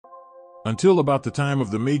Until about the time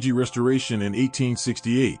of the Meiji Restoration in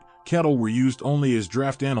 1868, cattle were used only as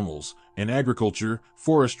draft animals, in agriculture,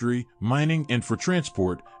 forestry, mining, and for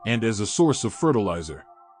transport, and as a source of fertilizer.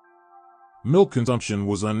 Milk consumption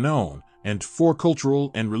was unknown, and for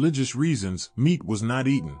cultural and religious reasons, meat was not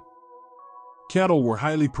eaten. Cattle were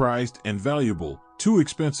highly prized and valuable, too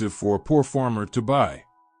expensive for a poor farmer to buy.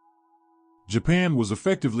 Japan was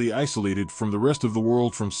effectively isolated from the rest of the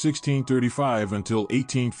world from 1635 until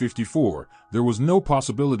 1854. There was no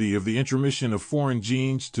possibility of the intromission of foreign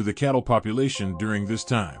genes to the cattle population during this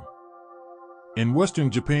time. In western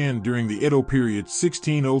Japan during the Edo period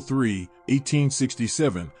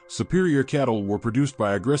 1603-1867, superior cattle were produced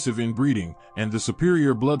by aggressive inbreeding, and the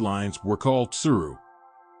superior bloodlines were called tsuru.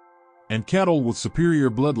 And cattle with superior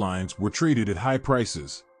bloodlines were traded at high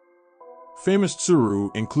prices. Famous tsuru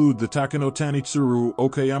include the Takanotani tsuru,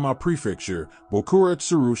 Okayama Prefecture, Bokura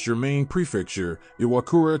tsuru, Shirmaine Prefecture,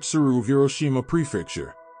 Iwakura tsuru, Hiroshima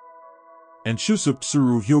Prefecture, and Shusup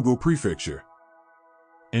tsuru, Hyogo Prefecture.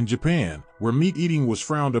 In Japan, where meat eating was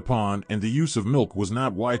frowned upon and the use of milk was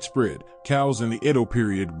not widespread, cows in the Edo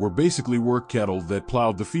period were basically work cattle that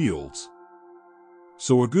plowed the fields.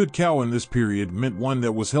 So a good cow in this period meant one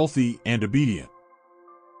that was healthy and obedient.